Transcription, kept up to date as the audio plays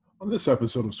On this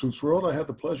episode of Swoop's World, I had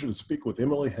the pleasure to speak with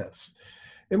Emily Hess.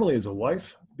 Emily is a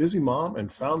wife, busy mom,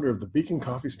 and founder of the Beacon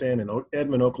Coffee Stand in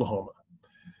Edmond, Oklahoma.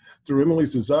 Through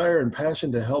Emily's desire and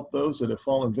passion to help those that have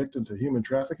fallen victim to human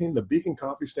trafficking, the Beacon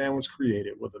Coffee Stand was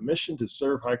created with a mission to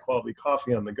serve high-quality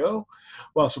coffee on the go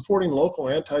while supporting local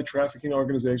anti-trafficking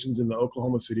organizations in the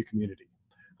Oklahoma City community.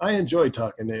 I enjoy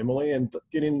talking to Emily and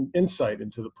getting insight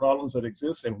into the problems that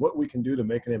exist and what we can do to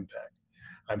make an impact.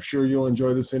 I'm sure you'll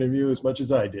enjoy this interview as much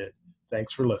as I did.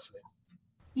 Thanks for listening.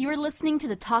 You're listening to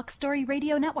the Talk Story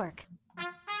Radio Network.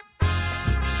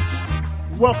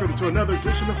 Welcome to another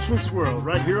edition of Swoop's World,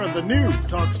 right here on the new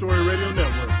Talk Story Radio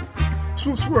Network.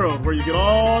 Swoop's World, where you get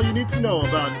all you need to know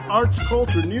about arts,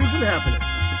 culture, news, and happenings.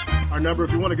 Our number,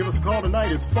 if you want to give us a call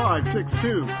tonight, is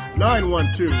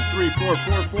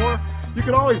 562-912-3444. You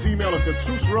can always email us at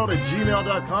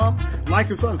swoopsworld@gmail.com,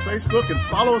 like us on Facebook, and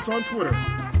follow us on Twitter.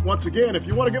 Once again, if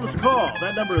you want to give us a call,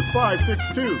 that number is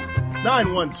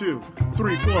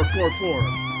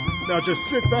 562-912-3444. Now just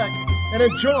sit back and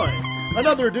enjoy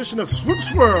another edition of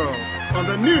Swoop's World on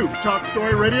the new Talk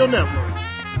Story Radio Network.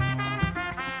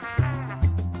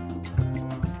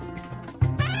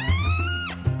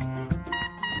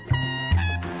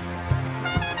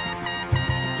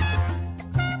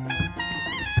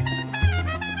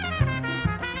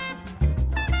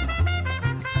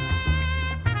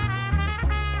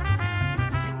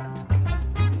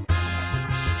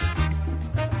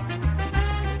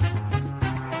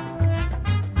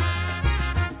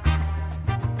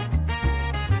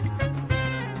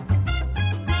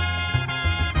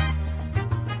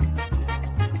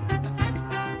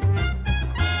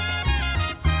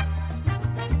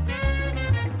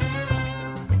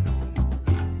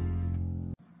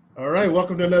 All right,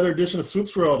 welcome to another edition of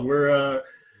Swoop's World.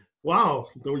 Wow,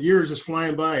 the year is just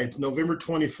flying by. It's November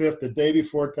 25th, the day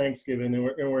before Thanksgiving,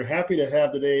 and we're happy to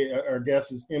have today, our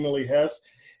guest is Emily Hess,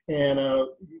 and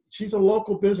she's a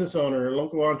local business owner, a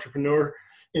local entrepreneur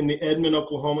in the Edmond,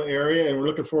 Oklahoma area, and we're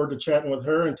looking forward to chatting with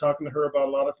her and talking to her about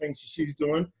a lot of things that she's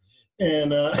doing.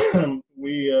 And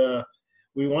we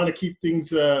want to keep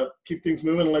things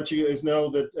moving and let you guys know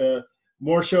that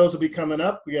more shows will be coming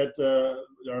up. We got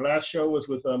our last show was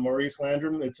with Maurice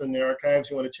Landrum. It's in the archives.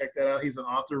 You want to check that out. He's an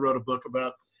author, wrote a book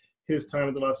about his time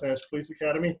at the Los Angeles Police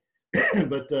Academy.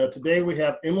 But today we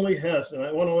have Emily Hess, and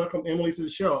I want to welcome Emily to the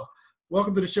show.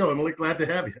 Welcome to the show, Emily. Glad to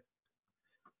have you.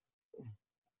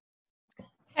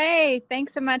 Hey,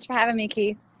 thanks so much for having me,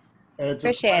 Keith.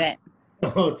 Appreciate it.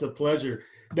 Oh, it's a pleasure.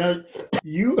 Now,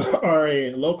 you are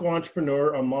a local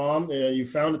entrepreneur, a mom. You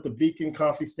founded the Beacon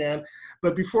Coffee Stand.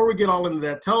 But before we get all into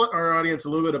that, tell our audience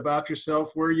a little bit about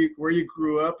yourself, where you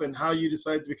grew up, and how you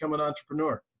decided to become an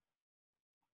entrepreneur.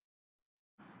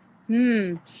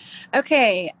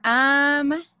 Okay.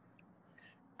 I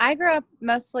grew up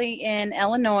mostly in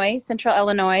Illinois, central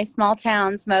Illinois, small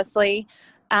towns mostly.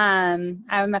 I'm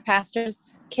a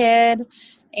pastor's kid.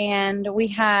 And we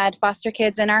had foster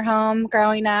kids in our home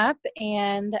growing up.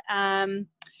 And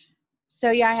so,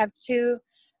 I have two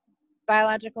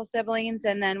biological siblings,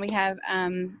 and then we have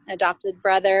adopted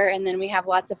brother, and then we have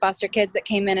lots of foster kids that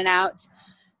came in and out.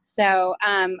 So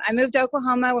I moved to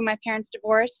Oklahoma when my parents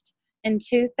divorced in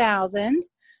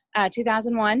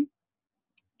 2001.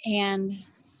 And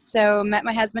so met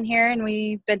my husband here, and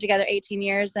we've been together 18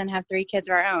 years and have 3 kids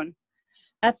of our own.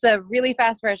 That's the really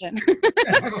fast version.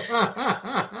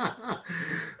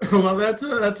 Well, that's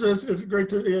great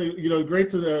to great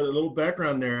to a little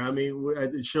background there. I mean,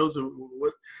 it shows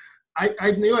what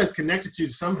I knew I was connected to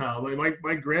somehow.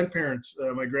 My grandparents,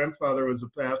 my grandfather was a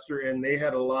pastor, and they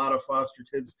had a lot of foster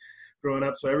kids growing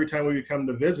up. So every time we would come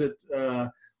to visit,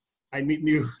 I meet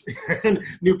new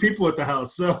people at the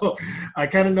house. So I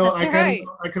kind of know I kind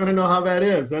of know how that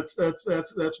is.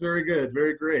 That's very good,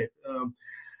 very great.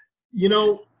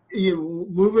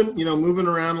 Moving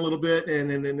around a little bit and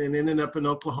ending up in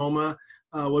Oklahoma,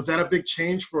 was that a big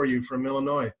change for you from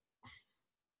Illinois?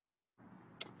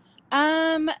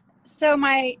 So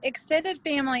my extended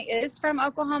family is from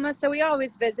Oklahoma, so we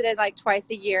always visited like twice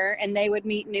a year, and they would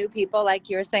meet new people, like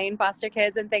you were saying, foster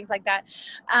kids and things like that.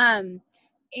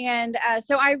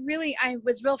 So I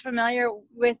was real familiar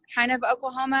with kind of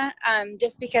Oklahoma,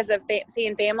 just because of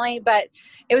seeing family, but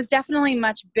it was definitely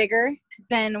much bigger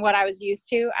than what I was used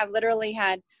to. I literally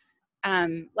had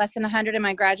less than 100 in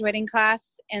my graduating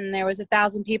class, and there was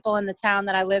 1,000 people in the town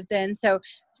that I lived in. So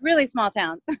it's really small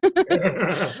towns.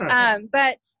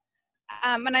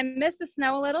 And I miss the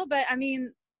snow a little, but I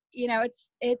mean,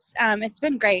 it's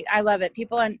been great. I love it.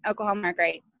 People in Oklahoma are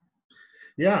great.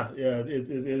 Yeah, it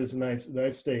is a nice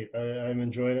state. I'm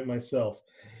enjoying it myself.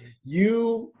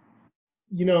 You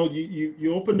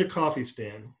you opened a coffee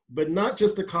stand, but not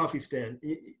just a coffee stand.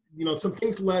 Some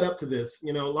things led up to this.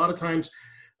 A lot of times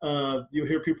you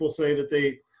hear people say that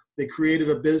they created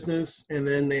a business and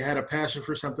then they had a passion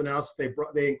for something else.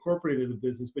 They incorporated the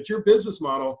business, but your business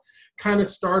model kind of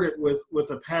started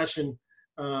with a passion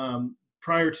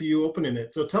prior to you opening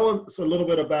it. So tell us a little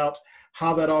bit about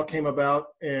how that all came about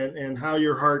and how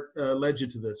your heart led you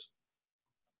to this.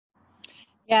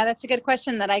 Yeah, that's a good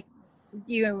question that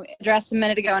you addressed a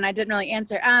minute ago and I didn't really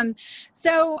answer.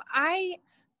 So I,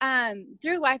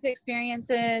 through life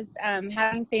experiences,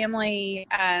 having family,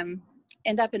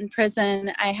 end up in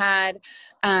prison. I had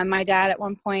my dad at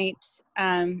one point,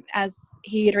 as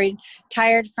he had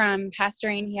retired from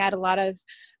pastoring, he had a lot of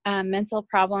mental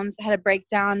problems. I had a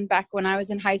breakdown back when I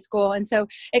was in high school. And so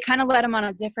it kind of led him on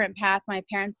a different path. My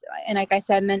parents, and like I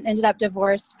said, ended up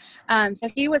divorced. So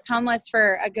he was homeless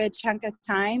for a good chunk of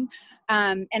time.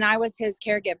 And I was his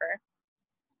caregiver.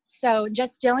 So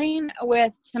just dealing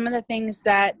with some of the things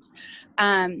that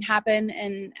happen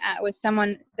and with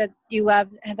someone that you love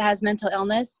that has mental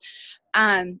illness,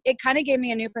 it kind of gave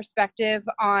me a new perspective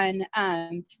on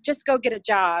just go get a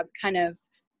job, kind of,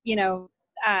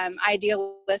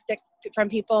 idealistic from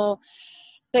people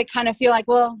that kind of feel like,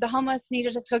 well, the homeless need to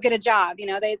just go get a job.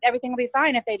 Everything will be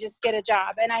fine if they just get a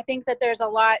job. And I think that there's a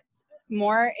lot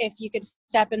more if you could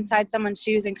step inside someone's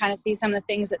shoes and kind of see some of the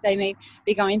things that they may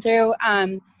be going through.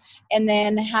 And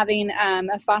then having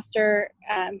a foster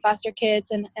kids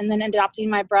and then adopting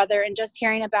my brother and just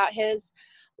hearing about his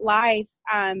life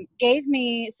gave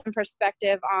me some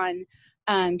perspective on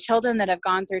children that have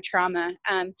gone through trauma.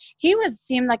 He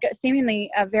seemed like seemingly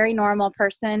a very normal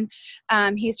person.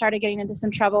 He started getting into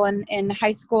some trouble in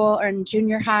high school or in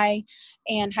junior high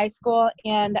and high school.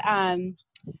 And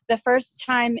the first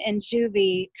time in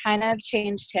juvie kind of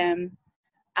changed him.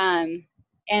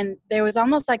 And there was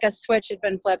almost like a switch had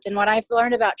been flipped. And what I've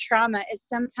learned about trauma is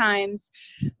sometimes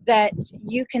that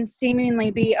you can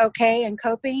seemingly be okay and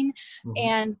coping,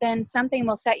 and then something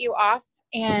will set you off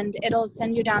and it'll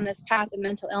send you down this path of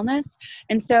mental illness.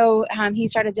 And so he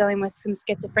started dealing with some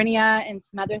schizophrenia and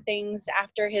some other things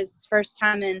after his first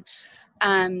time in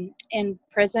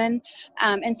prison.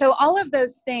 And so all of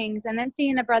those things, and then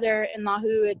seeing a brother-in-law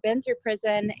who had been through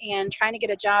prison and trying to get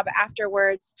a job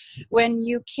afterwards, when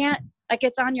you can't, like,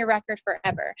 it's on your record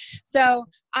forever. So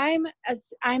I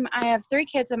have 3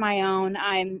 kids of my own.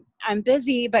 I'm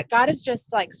busy, but God has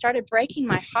just like started breaking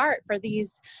my heart for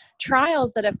these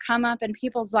trials that have come up in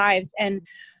people's lives. And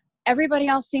everybody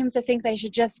else seems to think they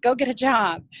should just go get a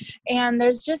job. And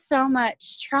there's just so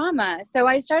much trauma. So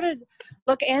I started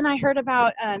and I heard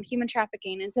about human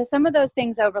trafficking. And so some of those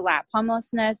things overlap: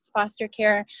 homelessness, foster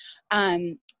care,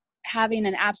 having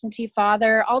an absentee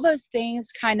father, all those things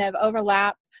kind of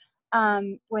overlap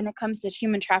when it comes to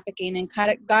human trafficking, and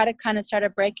God kind of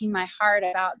started breaking my heart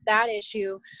about that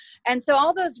issue. And so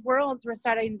all those worlds were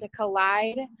starting to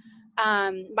collide.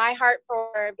 My heart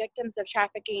for victims of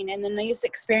trafficking, and then these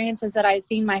experiences that I've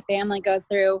seen my family go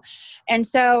through. And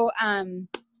so,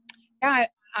 I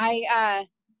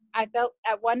felt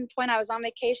at one point I was on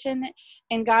vacation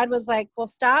and God was like, well,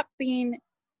 stop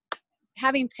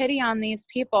having pity on these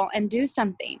people and do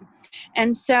something.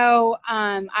 And so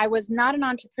I was not an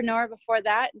entrepreneur before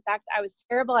that. In fact, I was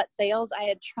terrible at sales. I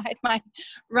had tried my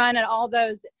run at all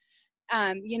those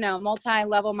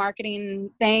multi-level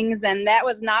marketing things, and that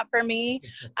was not for me.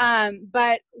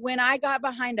 But when I got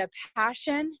behind a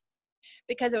passion,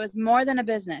 because it was more than a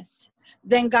business,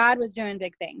 then God was doing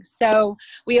big things. So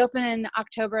we opened in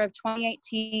October of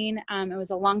 2018. It was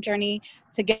a long journey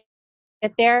to get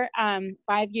there.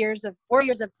 4 years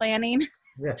of planning.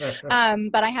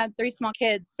 But I had 3 small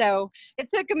kids, so it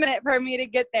took a minute for me to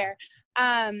get there.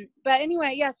 But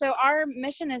anyway, so our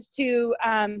mission is to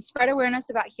spread awareness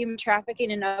about human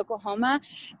trafficking in Oklahoma,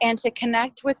 and to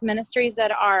connect with ministries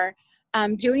that are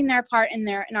doing their part in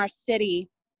our city,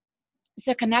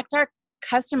 to connect our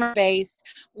customer base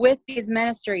with these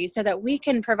ministries so that we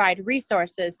can provide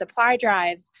resources, supply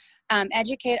drives,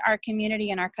 educate our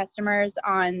community and our customers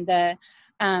on the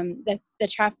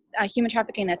human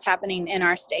trafficking that's happening in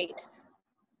our state.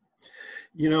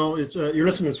 It's you're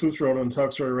listening to Swoop's World on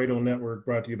Talk Story Radio Network,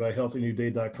 brought to you by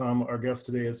HealthyNewDay.com. Our guest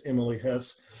today is Emily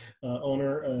Hess,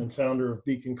 owner and founder of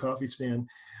Beacon Coffee Stand.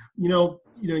 You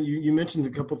mentioned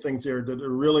a couple things there that are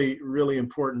really, really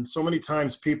important. So many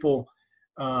times people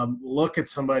look at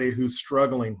somebody who's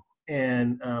struggling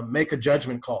and make a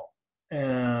judgment call.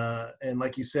 And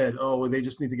like you said, oh, they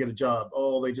just need to get a job.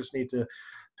 Oh, they just need to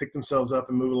pick themselves up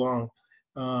and move along.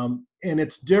 And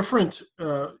it's different.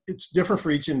 It's different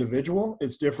for each individual.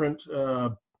 It's different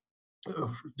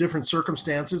different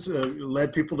circumstances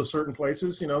led people to certain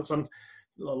places.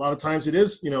 A lot of times it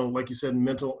is, like you said,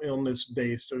 mental illness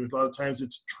based, or a lot of times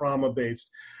it's trauma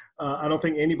based. I don't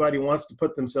think anybody wants to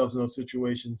put themselves in those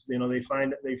situations. They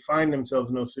find themselves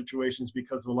in those situations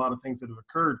because of a lot of things that have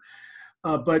occurred.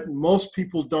 But most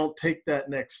people don't take that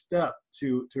next step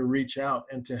to reach out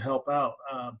and to help out.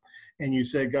 And you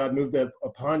said God moved that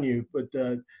upon you, but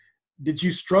did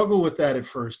you struggle with that at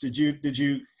first? Did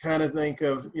you kind of think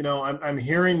of, I'm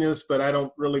hearing this, but I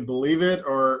don't really believe it,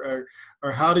 or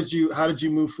how did you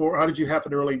move forward? How did you happen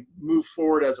to really move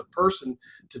forward as a person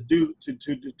to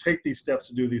take these steps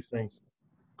to do these things?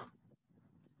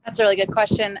 That's a really good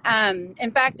question.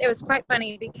 In fact, it was quite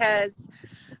funny because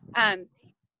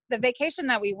the vacation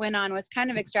that we went on was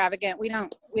kind of extravagant. We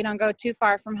don't go too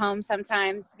far from home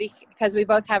sometimes because we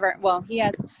both have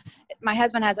my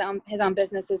husband has his own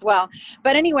business as well.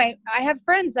 But anyway, I have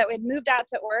friends that had moved out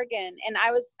to Oregon, and I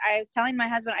was telling my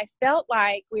husband, I felt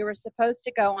like we were supposed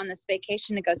to go on this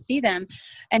vacation to go see them.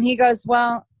 And he goes,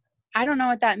 well, I don't know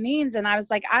what that means. And I was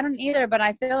like, I don't either, but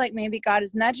I feel like maybe God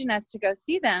is nudging us to go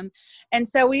see them. And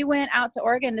so we went out to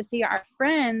Oregon to see our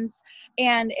friends.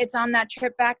 And it's on that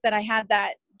trip back that I had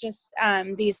that just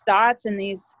these thoughts and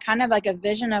these kind of like a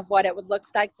vision of what it would look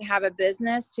like to have a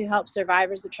business to help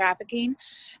survivors of trafficking.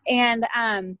 And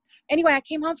anyway, I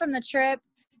came home from the trip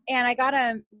and I got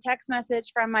a text message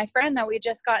from my friend that we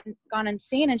just gone and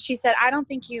seen. And she said, I don't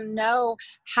think you know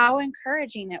how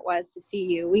encouraging it was to see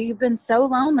you. We've been so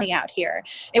lonely out here.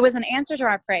 It was an answer to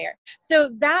our prayer. So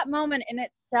that moment in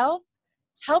itself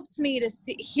helped me to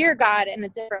hear God in a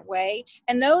different way.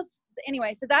 And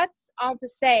anyway, so that's all to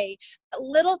say,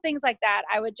 little things like that.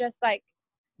 I would just like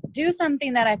do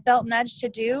something that I felt nudged to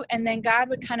do. And then God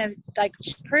would kind of like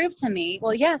prove to me,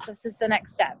 well, yes, this is the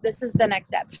next step. This is the next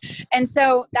step. And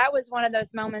so that was one of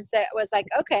those moments that was like,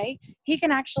 okay, he can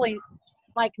actually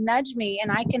like nudge me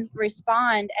and I can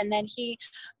respond. And then he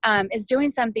is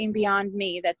doing something beyond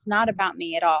me. That's not about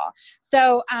me at all.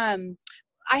 So,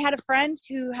 I had a friend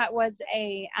who was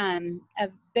a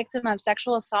victim of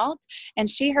sexual assault, and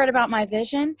she heard about my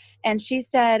vision, and she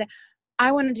said,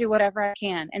 I want to do whatever I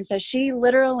can. And so she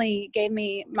literally gave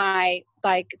me my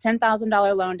like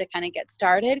 $10,000 loan to kind of get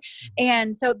started.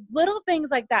 And so little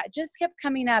things like that just kept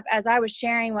coming up as I was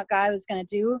sharing what God was going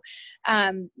to do,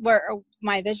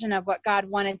 my vision of what God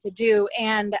wanted to do.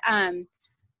 And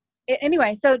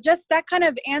anyway, so just that kind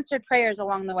of answered prayers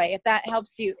along the way. If that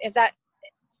helps you, if that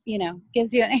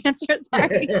gives you an answer.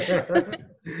 Sorry.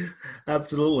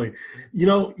 Absolutely.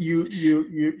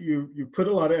 You put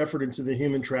a lot of effort into the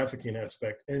human trafficking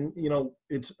aspect, and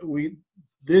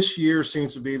this year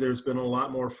seems to be, there's been a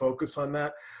lot more focus on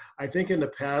that. I think in the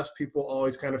past, people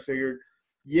always kind of figured,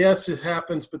 yes, it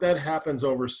happens, but that happens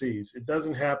overseas. It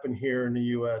doesn't happen here in the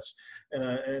U.S.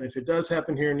 And if it does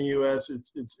happen here in the U.S.,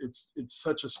 it's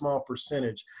such a small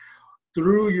percentage.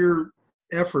 Through your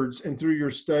efforts and through your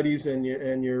studies and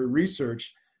your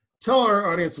research, tell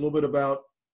our audience a little bit about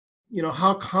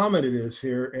how common it is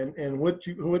here, and what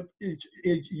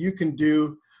you can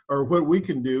do, or what we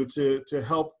can do to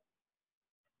help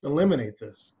eliminate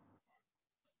this.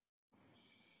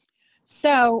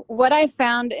 So what I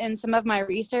found in some of my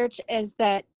research is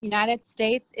that United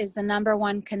States is the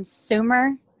 #1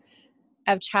 consumer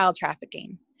of child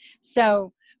trafficking.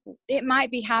 So it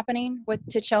might be happening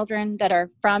to children that are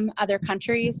from other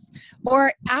countries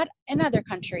or in other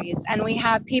countries. And we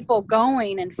have people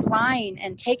going and flying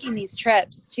and taking these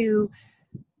trips to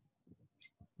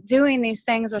doing these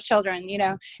things with children,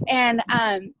 And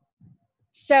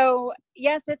so,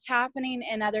 yes, it's happening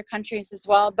in other countries as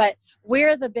well, but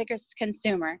we're the biggest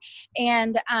consumer.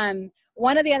 And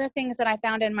one of the other things that I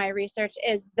found in my research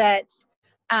is that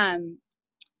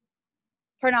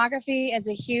pornography is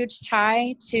a huge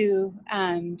tie to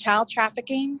child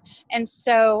trafficking. And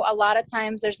so a lot of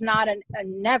times there's not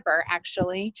never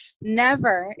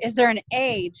is there an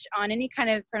age on any kind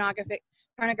of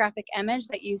pornographic image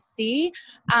that you see.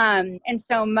 And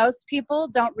so most people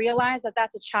don't realize that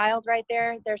that's a child right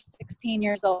there. They're 16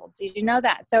 years old. Did you know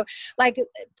that? So like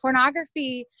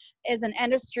pornography is an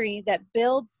industry that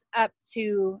builds up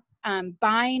to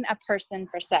buying a person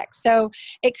for sex. So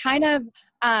it kind of,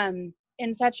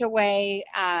 in such a way,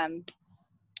 I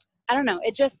don't know,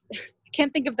 it just, I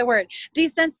can't think of the word,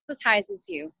 desensitizes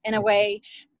you in a way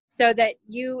so that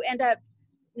you end up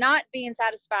not being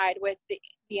satisfied with the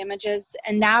images,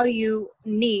 and now you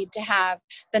need to have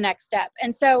the next step.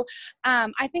 And so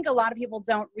I think a lot of people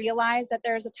don't realize that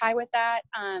there's a tie with that.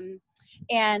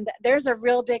 And there's a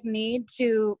real big need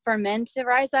for men to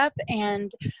rise up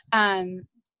and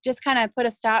just kind of put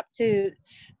a stop to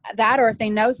that, or if they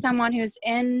know someone who's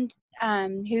in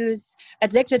who's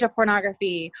addicted to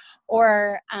pornography,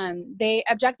 or they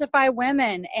objectify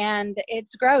women and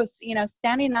it's gross,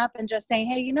 standing up and just saying,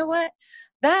 hey, you know what?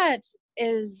 That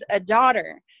is a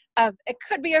daughter of, it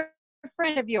could be a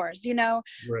friend of yours,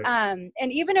 Right.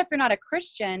 And even if you're not a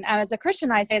Christian, as a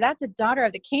Christian, I say that's a daughter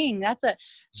of the King. That's a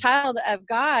child of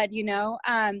God,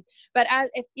 but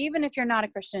even if you're not a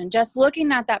Christian, just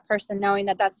looking at that person, knowing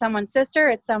that that's someone's sister,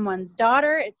 it's someone's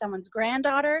daughter, it's someone's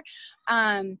granddaughter,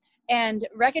 and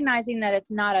recognizing that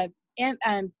it's not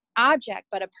an object,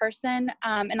 but a person.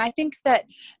 And I think that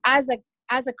as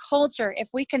a culture, if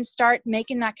we can start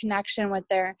making that connection with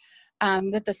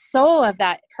with the soul of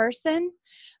that person.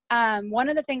 One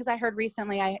of the things I heard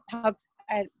recently, I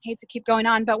hate to keep going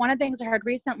on, but one of the things I heard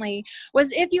recently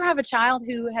was if you have a child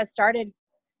who has started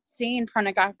seeing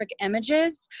pornographic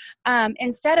images,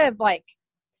 instead of like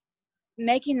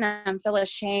making them feel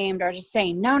ashamed or just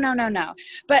saying, no,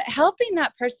 but helping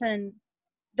that person,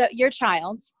 your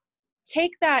child,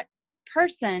 take that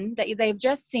person that they've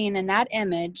just seen in that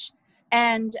image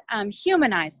and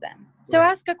humanize them. So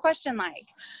Right. ask a question like,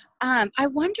 I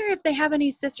wonder if they have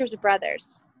any sisters or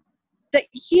brothers. That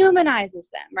humanizes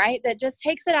them, right? That just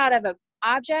takes it out of an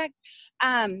object.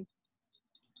 And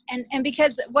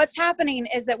because what's happening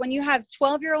is that when you have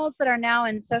 12-year-olds that are now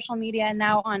in social media and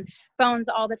now on phones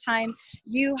all the time,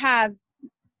 you have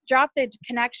dropped the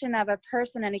connection of a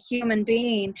person and a human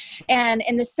being. And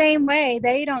in the same way,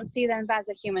 they don't see them as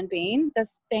a human being,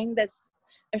 this thing that's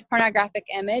a pornographic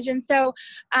image. And so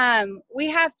we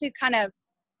have to kind of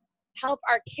help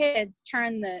our kids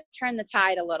turn the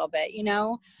tide a little bit,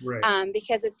 Right.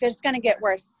 because it's just going to get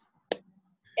worse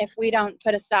if we don't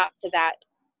put a stop to that.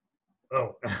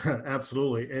 Oh,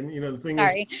 absolutely. And the thing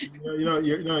Sorry. is,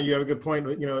 you have a good point.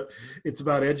 It's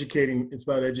about educating. It's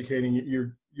about educating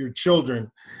your children,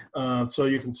 so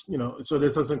you can, so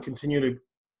this doesn't continue to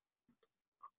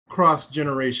cross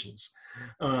generations.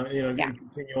 Yeah.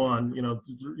 Continue on.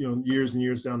 Years and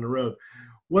years down the road.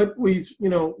 What we,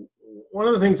 one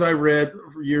of the things I read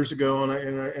years ago,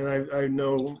 and I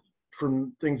know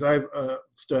from things I've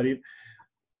studied,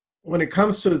 when it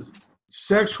comes to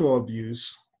sexual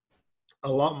abuse,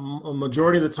 a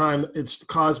majority of the time it's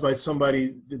caused by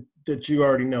somebody that you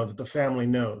already know, that the family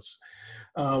knows.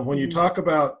 When you talk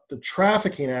about the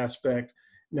trafficking aspect,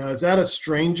 now is that a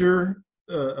stranger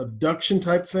abduction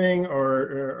type thing,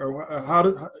 or how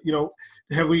do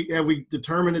have we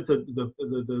determined that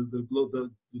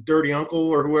the dirty uncle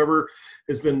or whoever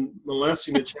has been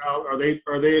molesting the child, are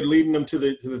they leading them to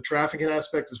the trafficking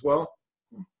aspect as well?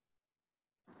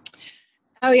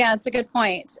 Oh yeah, that's a good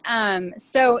point.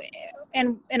 So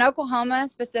in Oklahoma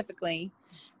specifically,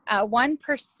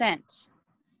 1%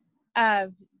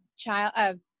 of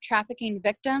trafficking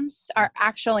victims are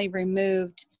actually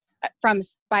removed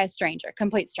by a stranger,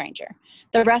 complete stranger.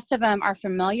 The rest of them are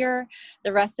familiar.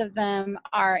 The rest of them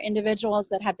are individuals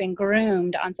that have been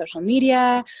groomed on social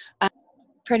media.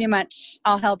 Pretty much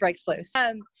all hell breaks loose.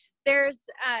 There's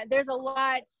a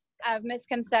lot of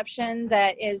misconception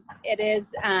that it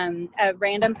is a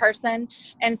random person,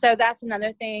 and so that's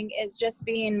another thing, is just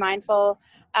being mindful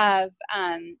of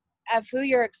who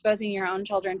you're exposing your own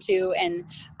children to. And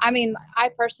I mean, I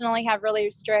personally have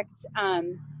really strict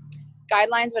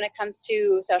guidelines when it comes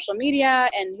to social media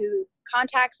and who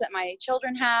contacts that my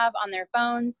children have on their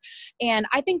phones. And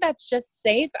I think that's just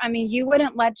safe. I mean, you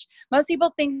wouldn't most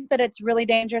people think that it's really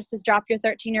dangerous to drop your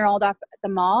 13-year-old off at the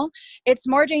mall. It's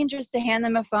more dangerous to hand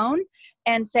them a phone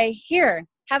and say, here,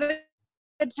 have a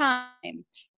good time.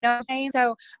 You know what I'm saying?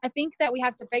 So I think that we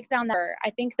have to break down that.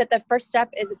 I think that the first step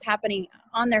is it's happening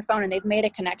on their phone and they've made a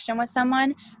connection with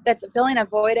someone that's filling a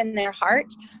void in their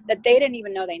heart that they didn't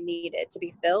even know they needed to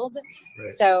be filled. Right.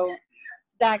 So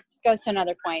that goes to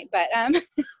another point. But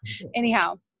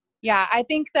anyhow, yeah, I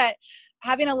think that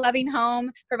having a loving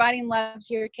home, providing love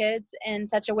to your kids in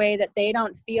such a way that they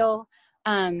don't feel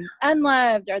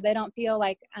unloved, or they don't feel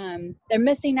like they're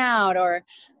missing out, or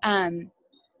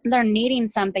they're needing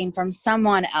something from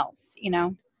someone else,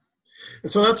 And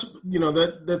so that's,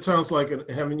 that sounds like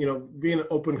having, being an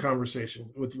open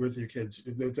conversation with your kids.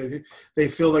 They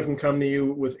feel they can come to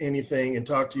you with anything and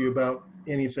talk to you about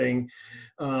anything,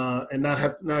 and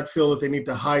not feel that they need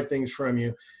to hide things from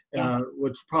you,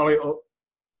 which probably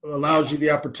allows you the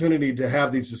opportunity to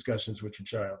have these discussions with your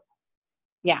child.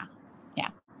 Yeah.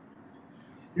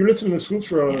 You're listening to Swoop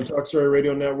on the Talk Story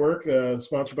Radio Network,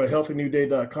 sponsored by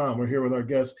HealthyNewDay.com. We're here with our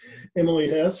guest, Emily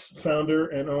Hess, founder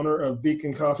and owner of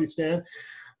Beacon Coffee Stand.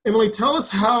 Emily, tell us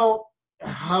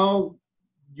how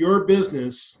your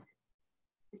business,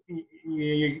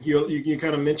 you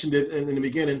kind of mentioned it in the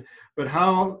beginning, but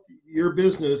how your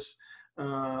business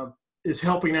is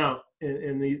helping out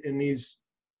in these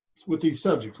with these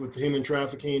subjects, with human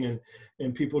trafficking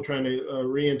and people trying to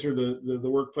re-enter the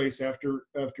workplace after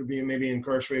being maybe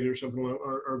incarcerated or something,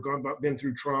 or been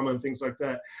through trauma and things like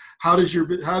that. How does your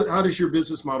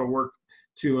business model work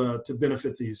to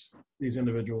benefit these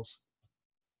individuals?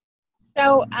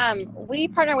 So we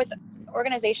partner with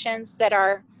organizations that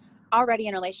are already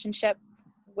in a relationship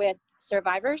with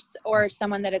survivors or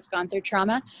someone that has gone through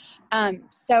trauma.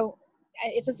 So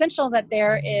it's essential that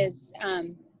there's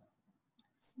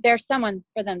someone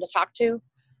for them to talk to.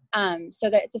 So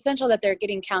that it's essential that they're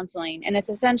getting counseling, and it's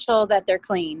essential that they're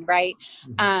clean, right?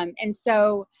 Mm-hmm. And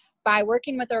so by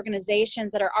working with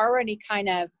organizations that are already kind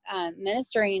of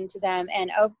ministering to them and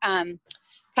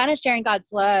kind of sharing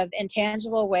God's love in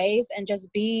tangible ways, and just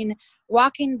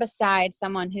walking beside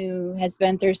someone who has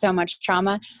been through so much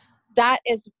trauma.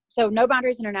 So No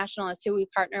Boundaries International is who we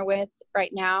partner with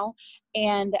right now.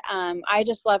 And I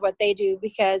just love what they do,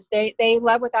 because they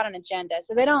love without an agenda.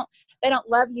 So they don't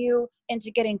love you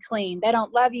into getting clean. They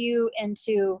don't love you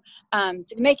into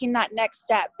to making that next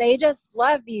step. They just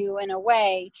love you in a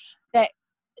way that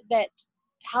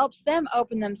helps them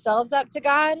open themselves up to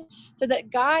God, so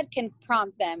that God can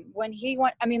prompt them when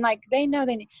they know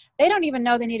they don't even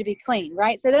know they need to be clean,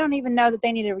 right? So they don't even know that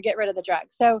they need to get rid of the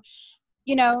drugs. So,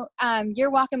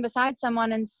 you're walking beside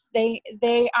someone and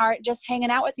they are just hanging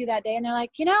out with you that day, and they're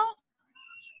like,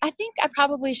 I think I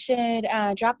probably should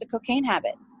drop the cocaine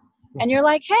habit. And you're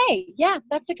like, hey, yeah,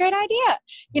 that's a great idea.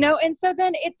 And so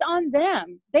then it's on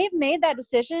them. They've made that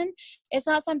decision. It's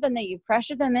not something that you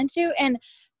pressure them into. And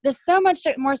there's so much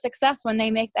more success when they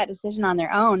make that decision on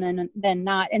their own than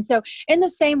not. And so in the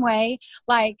same way,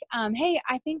 like, hey,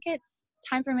 I think it's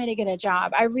time for me to get a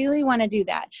job. I really want to do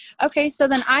that. Okay, so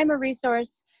then I'm a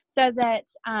resource so that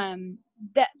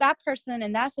that person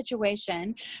in that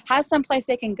situation has some place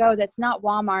they can go that's not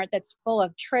Walmart, that's full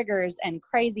of triggers and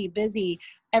crazy busy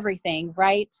everything,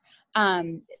 right?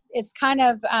 It's kind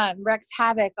of wreaks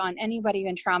havoc on anybody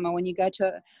in trauma when you go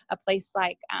to a place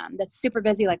like that's super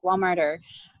busy, like Walmart or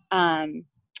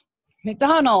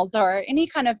McDonald's or any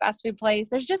kind of fast food place.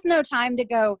 There's just no time to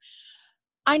go,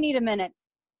 I need a minute,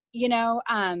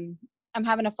 I'm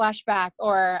having a flashback,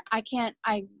 or I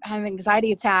have an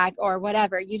anxiety attack or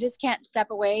whatever. You just can't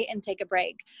step away and take a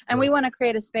break. And we want to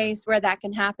create a space where that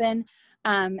can happen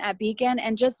at Beacon,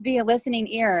 and just be a listening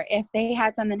ear. If they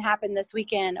had something happen this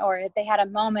weekend, or if they had a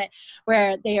moment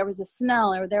where there was a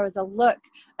smell or there was a look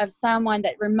of someone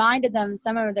that reminded them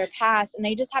some of their past, and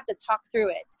they just have to talk through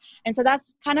it. And so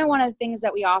that's kind of one of the things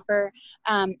that we offer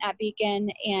at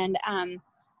Beacon. And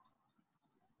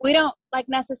we don't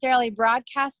necessarily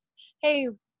broadcast, hey,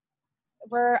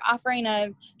 we're offering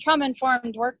a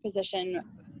trauma-informed work position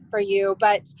for you,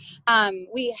 but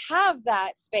we have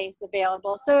that space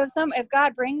available. So if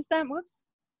God brings them, whoops,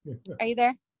 are you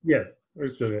there? Yes, we're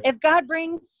still there. If God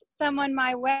brings someone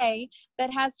my way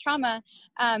that has trauma,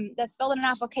 that's filled in an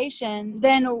application,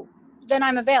 then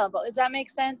I'm available. Does that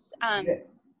make sense? Yeah.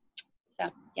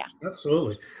 So yeah,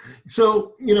 Absolutely.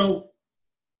 So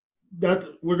that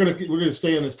we're gonna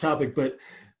stay on this topic, but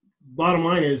bottom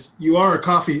line is you are a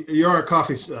coffee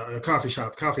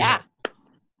shop. Yeah.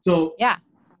 So yeah,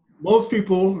 most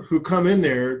people who come in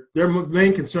there, their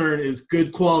main concern is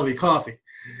good quality coffee.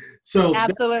 So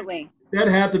absolutely. That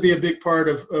had to be a big part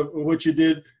of what you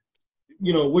did,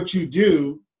 what you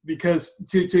do, because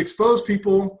to expose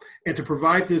people and to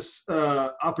provide this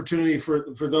opportunity for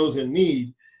those in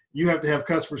need, you have to have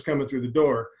customers coming through the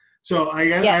door. So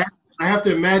I have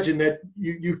to imagine that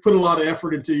you've put a lot of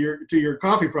effort into your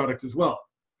coffee products as well.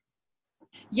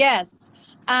 Yes.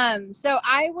 So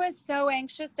I was so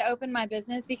anxious to open my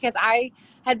business, because I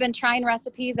had been trying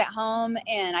recipes at home,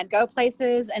 and I'd go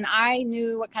places and I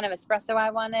knew what kind of espresso I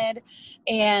wanted.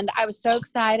 And I was so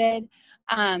excited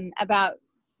about,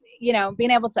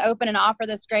 being able to open and offer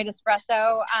this great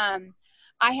espresso.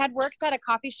 I had worked at a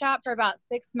coffee shop for about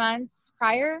 6 months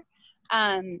prior.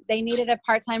 They needed a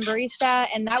part-time barista,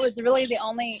 and that was really the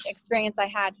only experience I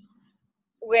had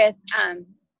with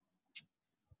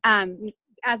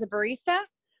as a barista.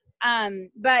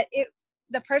 But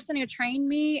the person who trained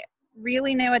me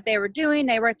really knew what they were doing.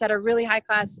 They worked at a really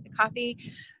high-class coffee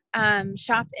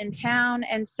shop in town.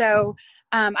 And so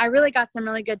I really got some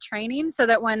really good training, so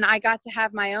that when I got to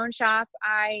have my own shop,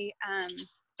 I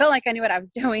felt like I knew what I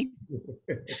was doing.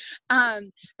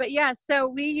 But yeah, so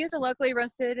we use a locally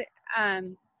roasted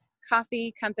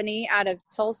coffee company out of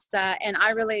Tulsa, and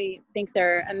I really think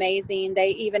they're amazing. They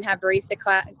even have barista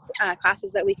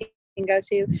classes that we can go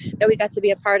to, that we got to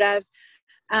be a part of.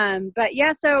 But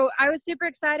yeah, so I was super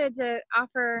excited to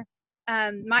offer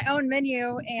my own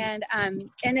menu, and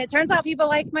it turns out people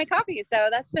like my coffee, so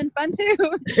that's been fun too.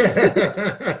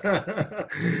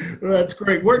 That's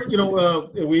great. Where,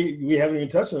 we haven't even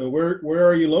touched on it. Where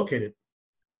are you located?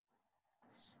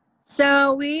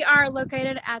 So we are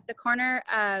located at the corner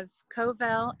of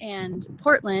Covell and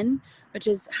Portland, which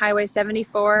is Highway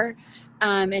 74,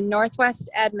 in Northwest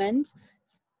Edmond,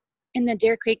 in the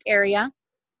Deer Creek area.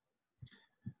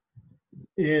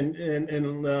 And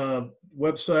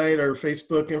website or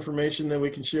Facebook information that we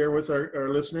can share with our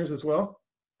listeners as well?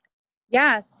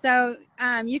 Yeah, so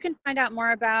you can find out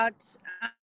more about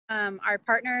our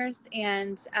partners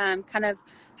and kind of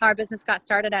how our business got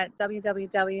started at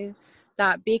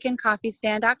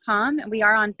www.beaconcoffeestand.com. And we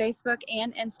are on Facebook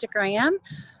and Instagram.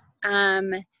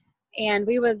 And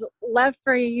we would love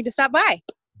for you to stop by.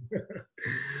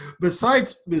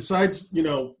 Besides,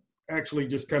 actually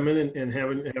just coming in and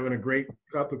having a great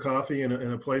cup of coffee in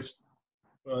a place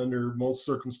under most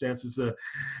circumstances.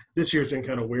 This year's been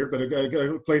kind of weird, but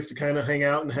a place to kind of hang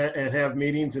out and have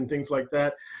meetings and things like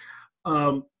that.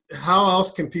 How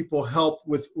else can people help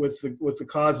with the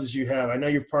causes you have? I know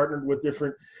you've partnered with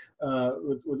different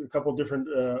with a couple different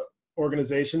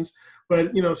organizations,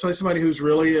 but so somebody who's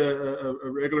really a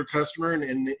regular customer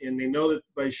and they know that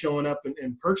by showing up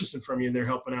and purchasing from you, they're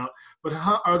helping out. But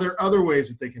how are there other ways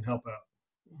that they can help out?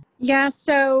 Yeah,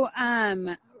 so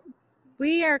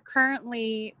we are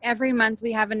currently, every month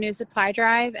we have a new supply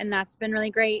drive, and that's been really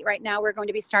great. Right now we're going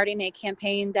to be starting a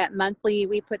campaign that monthly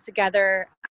we put together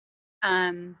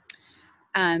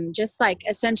just like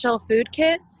essential food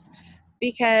kits,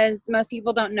 because most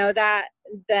people don't know that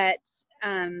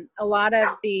a lot of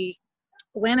the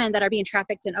women that are being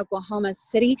trafficked in Oklahoma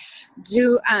City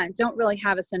don't really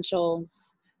have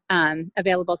essentials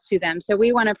available to them. So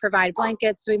we want to provide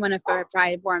blankets, we want to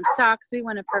provide warm socks, we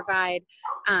want to provide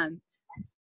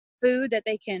food that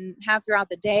they can have throughout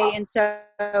the day. And so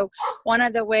one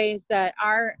of the ways that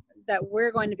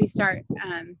we're going to be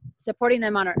supporting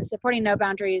No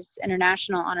Boundaries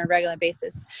International on a regular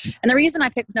basis. And the reason I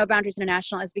picked No Boundaries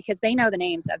International is because they know the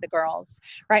names of the girls,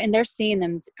 right? And they're seeing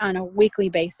them on a weekly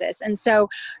basis. And so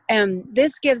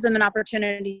this gives them an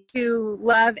opportunity to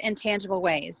love in tangible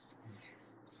ways.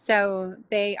 So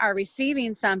they are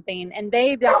receiving something and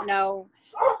they don't know,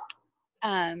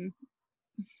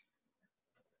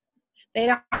 they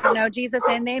don't know Jesus,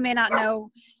 and they may not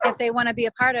know if they want to be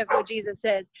a part of who Jesus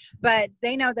is, but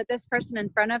they know that this person in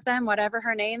front of them, whatever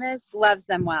her name is, loves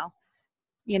them well,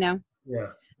 Yeah.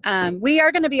 We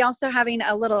are going to be also having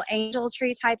a little angel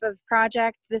tree type of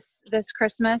project this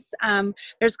Christmas.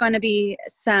 There's going to be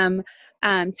some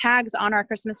tags on our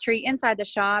Christmas tree inside the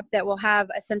shop that will have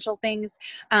essential things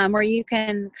where you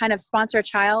can kind of sponsor a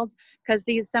child, because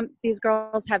these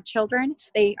girls have children.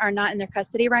 They are not in their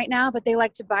custody right now, but they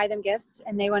like to buy them gifts,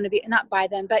 and they want to be not buy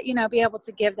them, but be able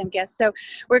to give them gifts. So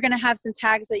we're going to have some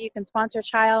tags that you can sponsor a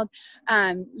child.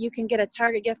 You can get a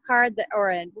Target gift card or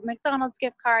a McDonald's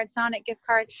gift card, Sonic gift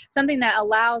card, something that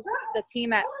allows the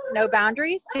team at No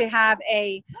Boundaries to have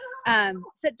a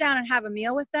sit down and have a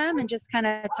meal with them and just kind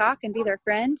of talk and be their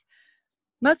friend.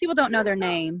 Most people don't know their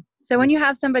name. So when you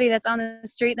have somebody that's on the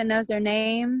street that knows their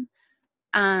name,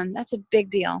 that's a big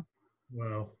deal.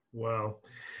 Wow.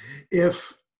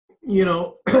 If,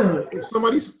 if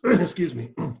somebody's, excuse me,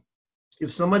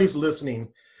 if somebody's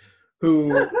listening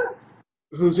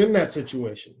who's in that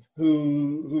situation,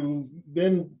 who've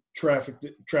been trafficked,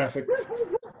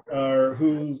 or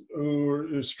who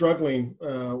is struggling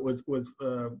with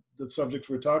the subject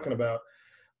we're talking about,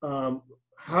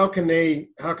 how can they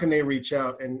reach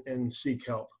out and seek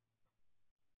help?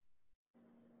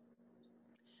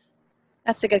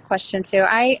 That's a good question too.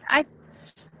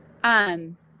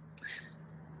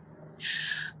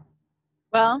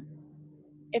 Well,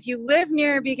 if you live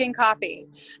near Beacon Coffee,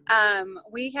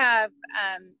 we have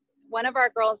one of our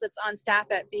girls that's on staff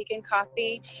at Beacon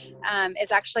Coffee is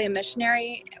actually a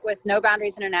missionary with No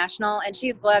Boundaries International, and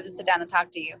she'd love to sit down and talk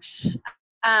to you.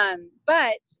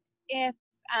 But if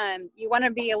you want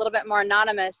to be a little bit more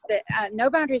anonymous, No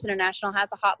Boundaries International has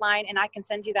a hotline, and I can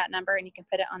send you that number, and you can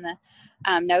put it on the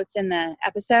notes in the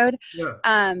episode.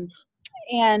 Yeah.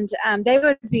 And they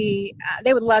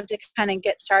would love to kind of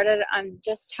get started on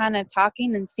just kind of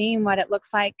talking and seeing what it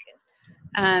looks like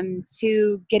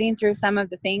to getting through some of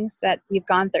the things that you've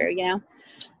gone through.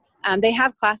 They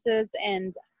have classes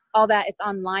and all that. It's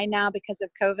online now because of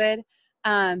COVID.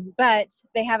 But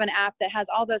they have an app that has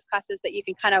all those classes that you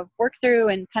can kind of work through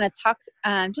and kind of talk,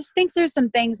 just think through some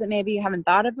things that maybe you haven't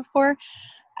thought of before.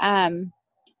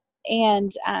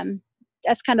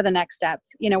 That's kind of the next step,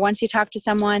 once you talk to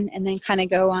someone and then kind of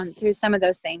go on through some of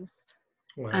those things.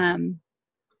 Wow. Yeah.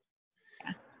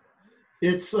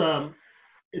 It's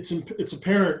it's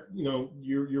apparent,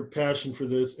 your passion for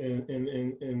this, and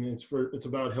it's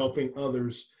about helping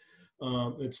others.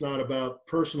 It's not about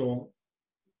personal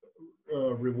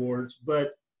rewards,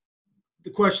 but the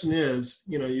question is,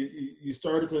 you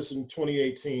started this in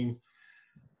 2018.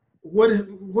 What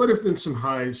have been some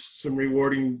highs, some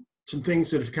rewarding, some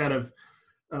things that have kind of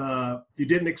you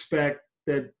didn't expect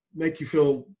that make you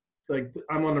feel like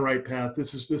I'm on the right path.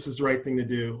 This is the right thing to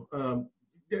do.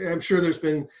 I'm sure there's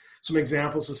been some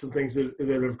examples of some things that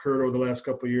have occurred over the last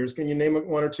couple of years. Can you name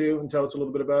one or two and tell us a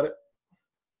little bit about it?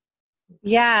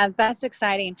 Yeah, that's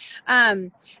exciting.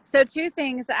 So two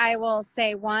things I will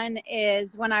say. One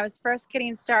is when I was first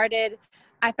getting started,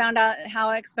 I found out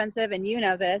how expensive, and you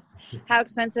know this, how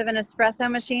expensive an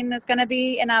espresso machine is going to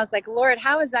be. And I was like, Lord,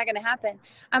 how is that going to happen?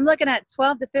 I'm looking at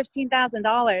 $12,000 to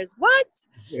 $15,000. What?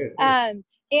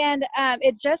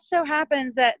 It just so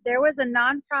happens that there was a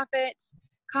nonprofit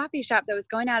coffee shop that was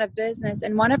going out of business,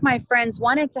 and one of my friends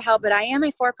wanted to help it. I am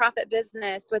a for-profit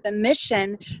business with a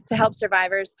mission to help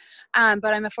survivors,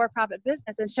 but I'm a for-profit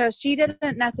business, and so she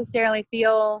didn't necessarily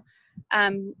feel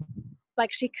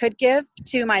like she could give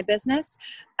to my business,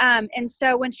 and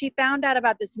so when she found out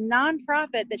about this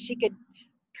nonprofit that she could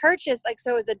purchase, like,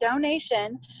 so it was a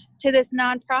donation to this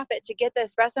nonprofit to get the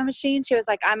espresso machine, she was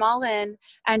like, I'm all in,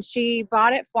 and she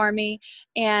bought it for me,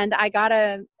 and I got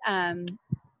a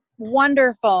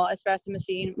wonderful espresso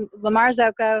machine, Lamar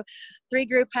Zocco,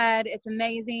 3-group head. It's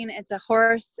amazing. It's a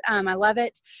horse. I love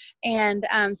it. And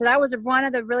so that was one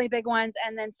of the really big ones.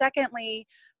 And then secondly,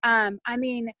 I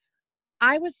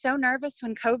was so nervous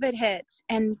when COVID hit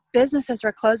and businesses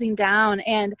were closing down.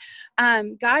 And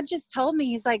God just told me,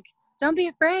 he's like, don't be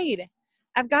afraid.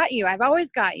 I've got you. I've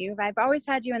always got you. I've always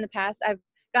had you in the past. I've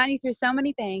gotten you through so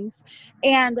many things.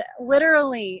 And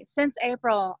literally since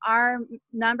April, our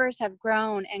numbers have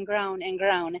grown and grown and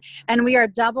grown. And we are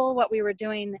double what we were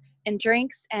doing in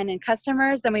drinks and in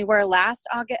customers than we were last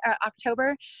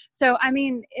October. So,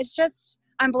 it's just,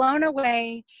 I'm blown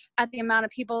away at the amount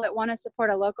of people that want to support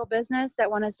a local business,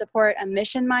 that want to support a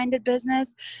mission-minded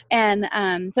business. And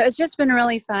so it's just been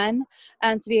really fun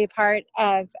to be a part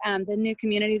of the new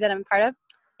community that I'm part of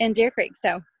in Deer Creek.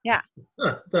 So, yeah.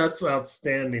 That's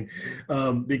outstanding,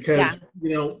 because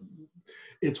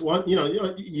it's one.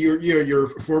 You're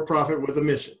for profit with a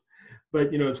mission,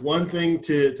 but it's one thing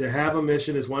to have a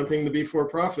mission, is one thing to be for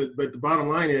profit. But the bottom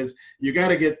line is you got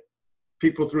to get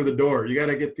people through the door. You got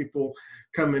to get people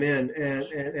coming in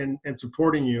and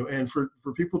supporting you, and for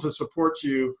people to support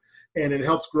you, and it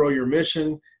helps grow your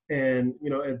mission. And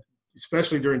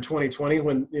especially during 2020,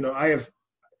 when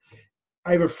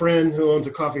I have a friend who owns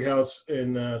a coffee house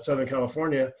in Southern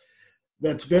California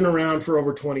that's been around for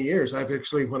over 20 years. I've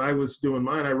actually, when I was doing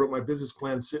mine, I wrote my business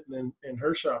plan sitting in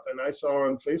her shop, and I saw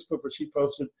on Facebook where she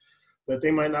posted that they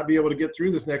might not be able to get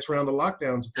through this next round of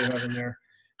lockdowns that they're having there.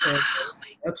 And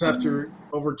that's after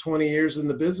over 20 years in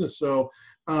the business. So,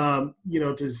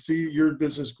 to see your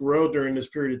business grow during this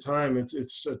period of time,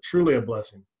 it's truly a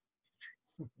blessing.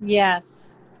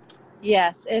 Yes,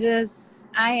 it is.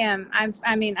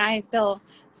 I feel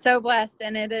so blessed,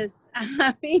 and it is,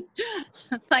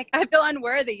 like, I feel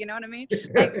unworthy, you know what I mean?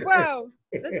 Like, whoa,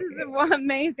 this is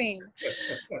amazing.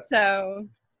 So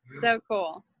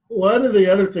cool. One of the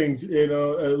other things, a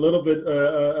little bit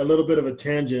of a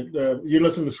tangent. You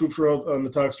listen to Swoop World on the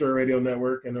Talk Story Radio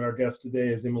Network, and our guest today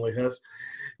is Emily Hess.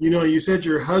 You said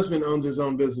your husband owns his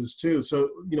own business too. So,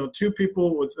 two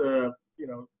people with,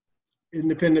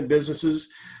 independent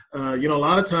businesses. A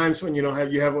lot of times when you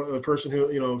have a person who,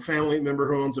 a family member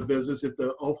who owns a business, if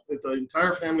the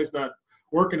entire family's not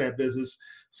working that business,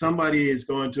 somebody is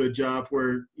going to a job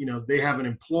where they have an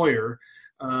employer,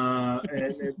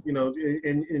 and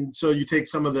so you take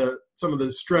some of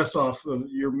the stress off of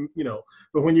your.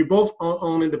 But when you both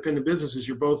own independent businesses,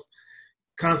 you're both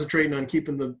concentrating on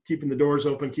keeping the doors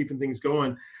open, keeping things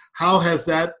going. How has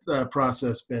that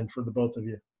process been for the both of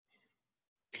you?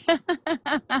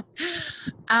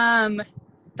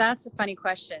 That's a funny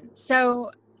question.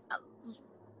 So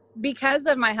because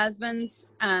of my husband's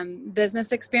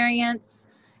business experience,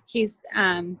 he's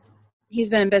been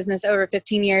in business over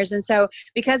 15 years. And so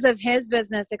because of his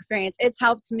business experience, it's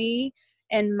helped me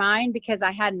in mine because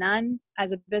I had none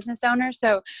as a business owner.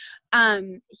 So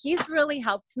he's really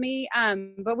helped me.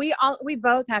 But we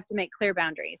both have to make clear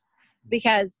boundaries,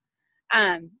 because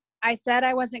I said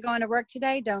I wasn't going to work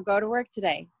today. Don't go to work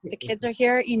today. The kids are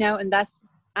here, and I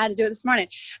had to do it this morning.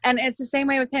 And it's the same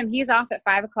way with him. He's off at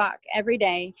 5:00 every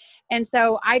day. And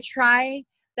so I try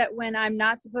that when I'm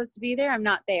not supposed to be there, I'm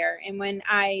not there. And when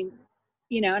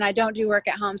and I don't do work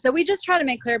at home. So we just try to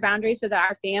make clear boundaries so that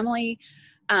our family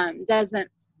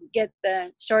doesn't get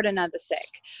the short end of the stick.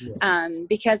 Yeah.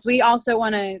 Because we also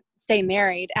want to stay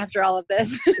married after all of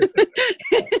this.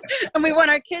 And we want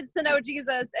our kids to know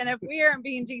Jesus. And if we aren't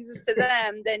being Jesus to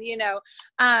them, then,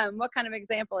 what kind of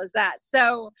example is that?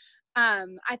 So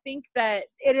I think that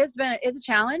it's a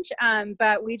challenge,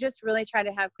 but we just really try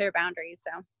to have clear boundaries.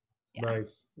 So. Yeah.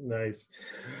 Nice.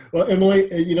 Well,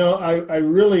 Emily, I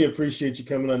really appreciate you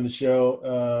coming on the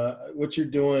show. What you're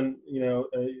doing,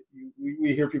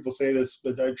 we hear people say this,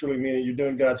 but I truly mean it. You're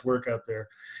doing God's work out there,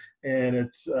 and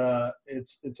it's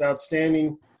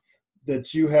outstanding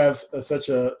that you have such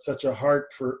a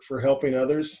heart for helping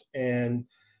others, and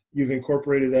you've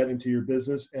incorporated that into your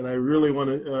business. And I really want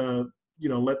to,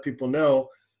 let people know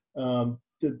that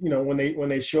when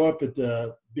they show up at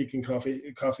the Beacon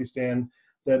coffee stand,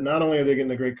 that not only are they getting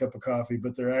a great cup of coffee,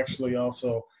 but they're actually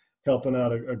also helping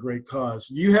out a great cause.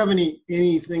 Do you have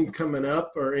anything coming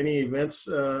up or any events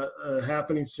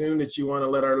happening soon that you want to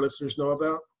let our listeners know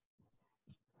about?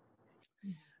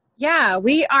 Yeah,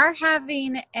 we are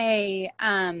having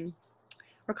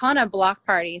we're calling it a block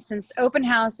party, since open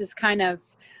house is kind of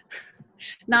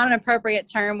not an appropriate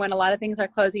term when a lot of things are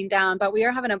closing down, but we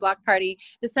are having a block party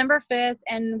December 5th,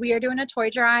 and we are doing a toy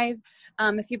drive.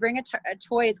 If you bring a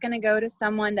toy, it's going to go to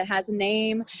someone that has a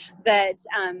name, that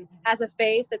has a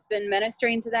face, that's been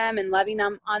ministering to them and loving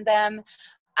them on them.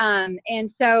 And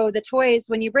so the toys,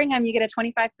 when you bring them, you get a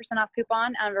 25% off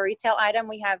coupon on a retail item.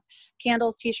 We have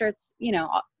candles, t-shirts,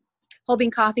 whole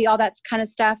bean coffee, all that kind of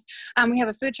stuff. We have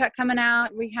a food truck coming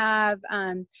out. We have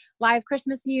live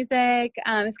Christmas music.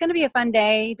 It's going to be a fun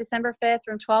day, December 5th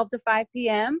from 12 to 5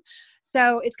 p.m.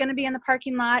 So it's going to be in the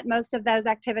parking lot, most of those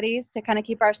activities, to kind of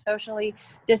keep our socially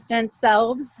distanced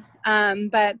selves.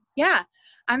 But yeah,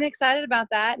 I'm excited about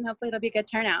that, and hopefully it'll be a good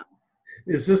turnout.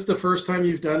 Is this the first time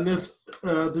you've done this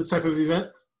type of event?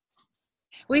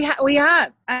 We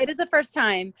have. It is the first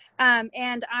time.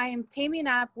 And I am teaming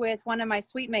up with one of my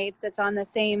suite mates that's on the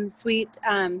same suite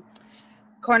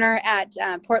corner at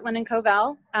Portland and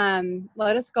Covell,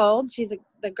 Lotus Gold. She's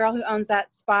the girl who owns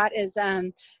that spot.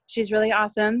 She's really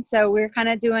awesome. So we're kind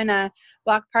of doing a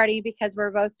block party because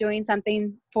we're both doing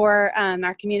something for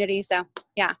our community. So,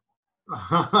 yeah.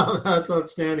 That's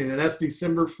outstanding. And that's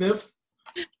December 5th?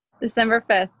 December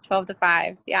 5th, 12 to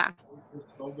 5. Yeah.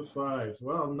 12 to 5.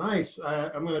 Well, nice.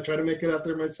 I'm going to try to make it out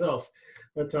there myself.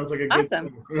 That sounds like a good awesome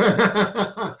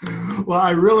thing. Well,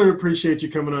 I really appreciate you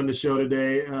coming on the show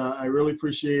today. I really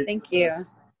appreciate Thank you.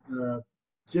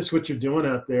 Just what you're doing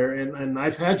out there. And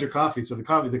I've had your coffee, so the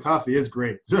coffee is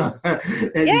great. So,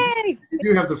 and Yay! you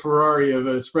do have the Ferrari of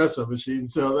an espresso machine,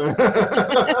 so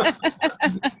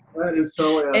that is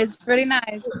totally awesome. It's pretty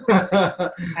nice.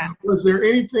 Was there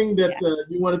anything that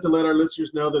you wanted to let our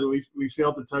listeners know that we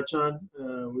failed to touch on?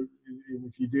 And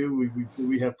if you do,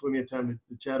 we have plenty of time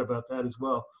to chat about that as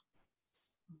well.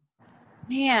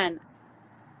 Man,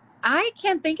 I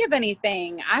can't think of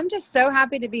anything. I'm just so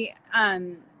happy to be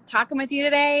talking with you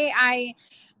today. I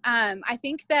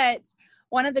think that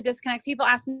one of the disconnects, people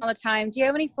ask me all the time, do you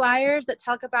have any flyers that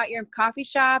talk about your coffee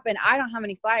shop? And I don't have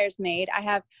any flyers made. I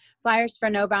have flyers for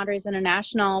No Boundaries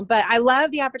International, but I love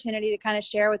the opportunity to kind of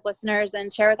share with listeners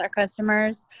and share with our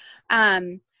customers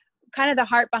kind of the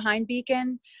heart behind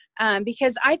Beacon,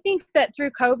 because I think that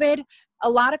through COVID, a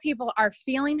lot of people are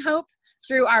feeling hope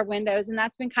through our windows, and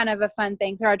that's been kind of a fun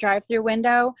thing through our drive-through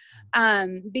window,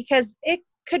 because it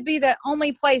could be the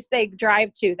only place they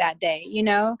drive to that day,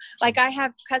 like I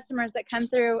have customers that come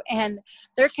through and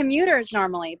they're commuters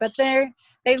normally, but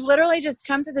they literally just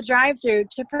come to the drive-through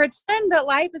to pretend that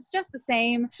life is just the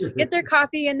same, get their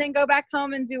coffee and then go back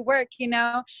home and do work,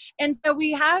 and so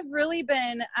we have really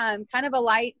been kind of a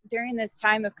light during this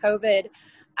time of COVID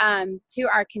to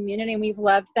our community, and we've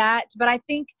loved that. But I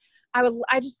think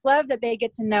I just love that they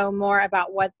get to know more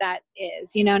about what that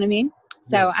is, you know what I mean?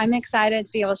 So I'm excited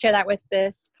to be able to share that with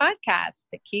this podcast.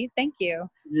 Keith, thank you.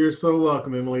 You're so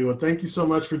welcome, Emily. Well, thank you so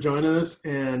much for joining us,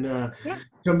 and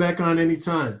come back on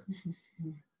anytime.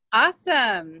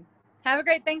 Awesome. Have a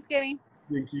great Thanksgiving.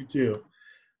 Thank you too.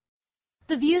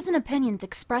 The views and opinions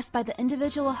expressed by the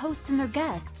individual hosts and their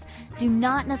guests do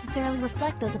not necessarily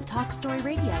reflect those of Talk Story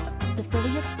Radio, its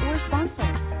affiliates, or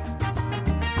sponsors.